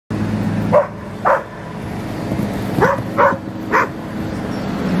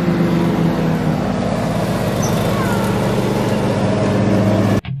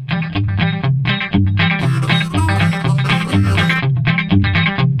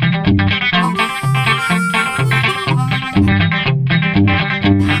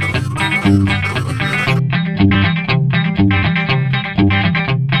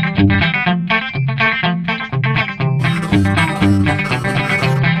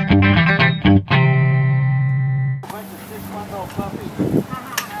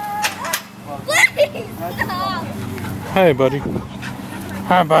Hey, buddy.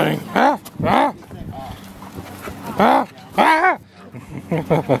 Hi, buddy. Ah, ah. Ah, ah.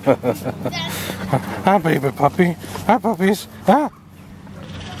 Hi, baby puppy. Hi, puppies. Ah.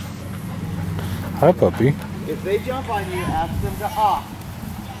 Hi, puppy. If they jump on you, ask them to hop.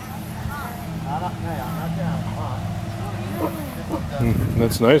 Not up now, not down. Hop.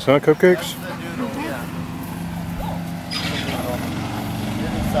 That's nice, huh? Cupcakes?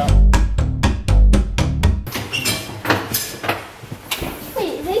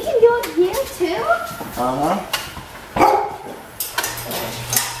 Wait, they can do it here too? Uh-huh.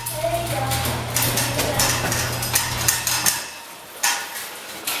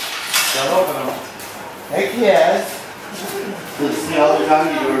 Open them. Hey kids, let's see all the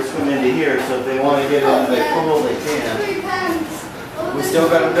doggy doors come into here, so if they want to get into the pool, they can. We still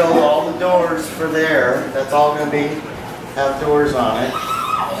got to build all the doors for there. That's all going to have doors on it.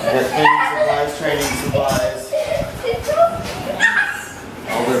 And training supplies,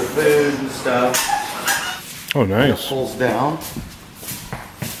 all their food and stuff. Oh, nice. It pulls down.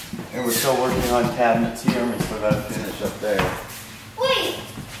 And we're still working on cabinets here, and we still got to finish up there. Wait,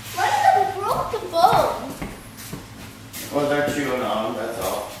 what if they broke the bone? Well, they're chewing on them, that's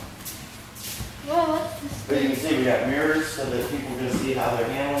all. Well, what's this? But you can see we got mirrors so that people can see how they're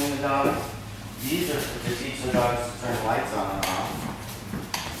handling the dogs. These are to teach the dogs to turn lights on and off.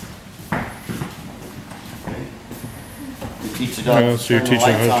 Okay. To teach the dogs to turn the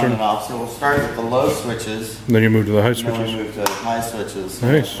lights on and off. So we'll start with the low switches. Then you move to the high And switches. then we move to high switches.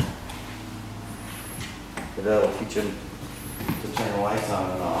 Nice. But that'll teach them to turn the lights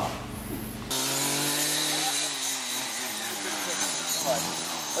on and off.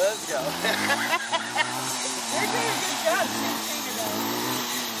 Let's go. You're doing a good job.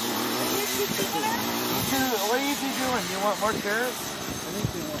 What are you two doing? You want more carrots? I think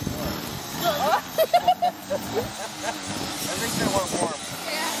they want more. I think they want more.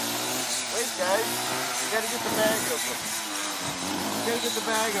 Yeah. Wait, guys. You gotta get the bag open. You gotta get the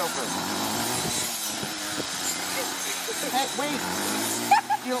bag open. Hey, wait.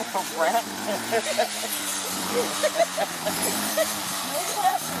 You little rat.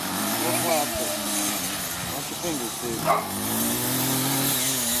 No plastic. Watch your fingers, dude.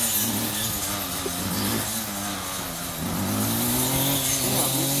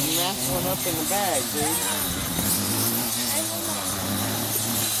 You mashed one up in the bag, dude.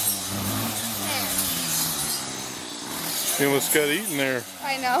 You almost got eaten there.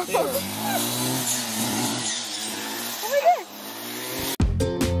 I know.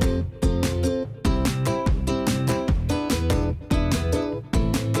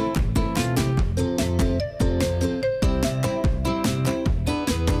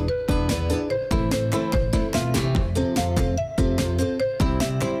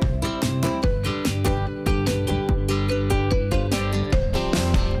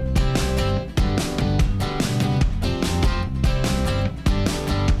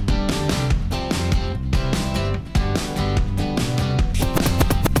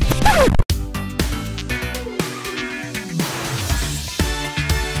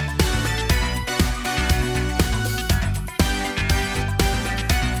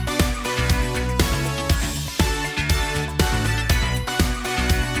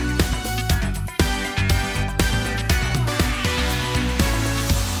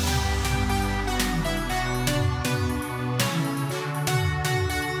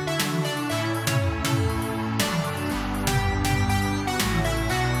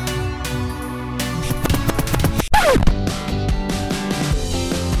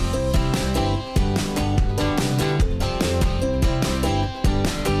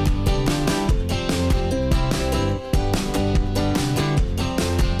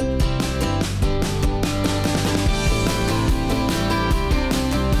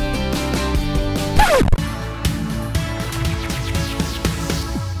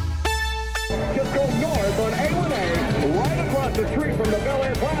 The street from the Bel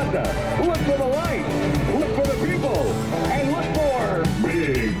Air Plaza. Look for the light. Look for the people. And look for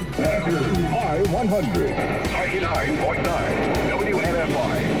Big Packers I-100. 99.9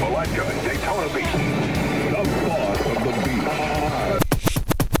 WNFI, Palatka, Daytona Beach. The boss of the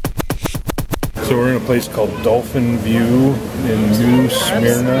beach. So we're in a place called Dolphin View in New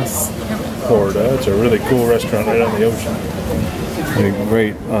Smyrna, Florida. It's a really cool restaurant right on the ocean. Like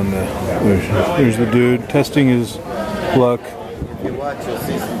right on the ocean. There's the dude testing his luck. If you watch, you'll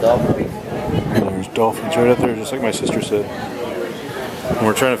see some dolphins. And there's dolphins right up there, just like my sister said. And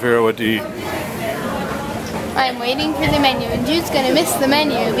we're trying to figure out what to eat. I'm waiting for the menu, and Jude's gonna miss the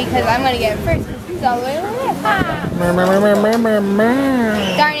menu because I'm gonna get it first. He's all the way over there. Ha!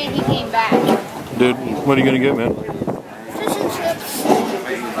 Darn it, he came back. Dude, what are you gonna get, man?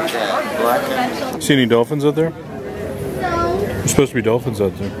 black. See any dolphins out there? No. There's supposed to be dolphins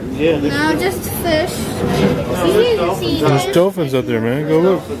out there. Yeah, No, just fish. There's dolphins out there, man. Go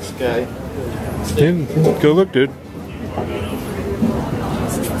look. Dolphins guy. Dude, go look, dude.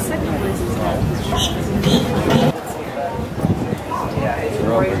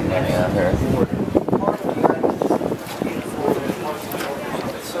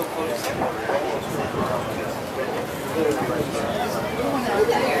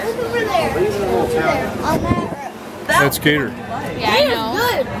 That's gator. Yeah, I know.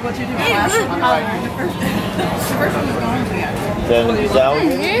 Good.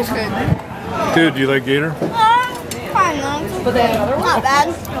 It's good. Dude, do you like gator? Fine, not bad.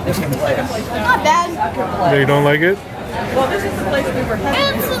 Not bad. You don't like it? It's in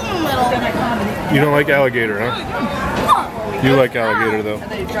the middle. You don't like alligator, huh? You like alligator, though.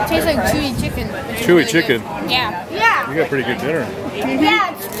 Tastes like chewy chicken. Chewy chicken? Yeah. Yeah. You got pretty good dinner.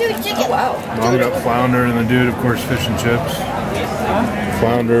 Yeah, it's chewy chicken. Wow. Mom got flounder, and the dude, of course, fish and chips.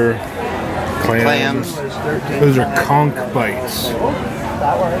 Flounder, clams. Those are conch bites. I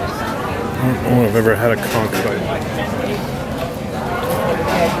don't know if I've ever had a conch bite.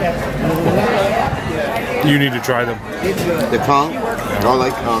 You need to try them. The conch? I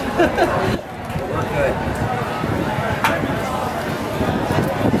like conch.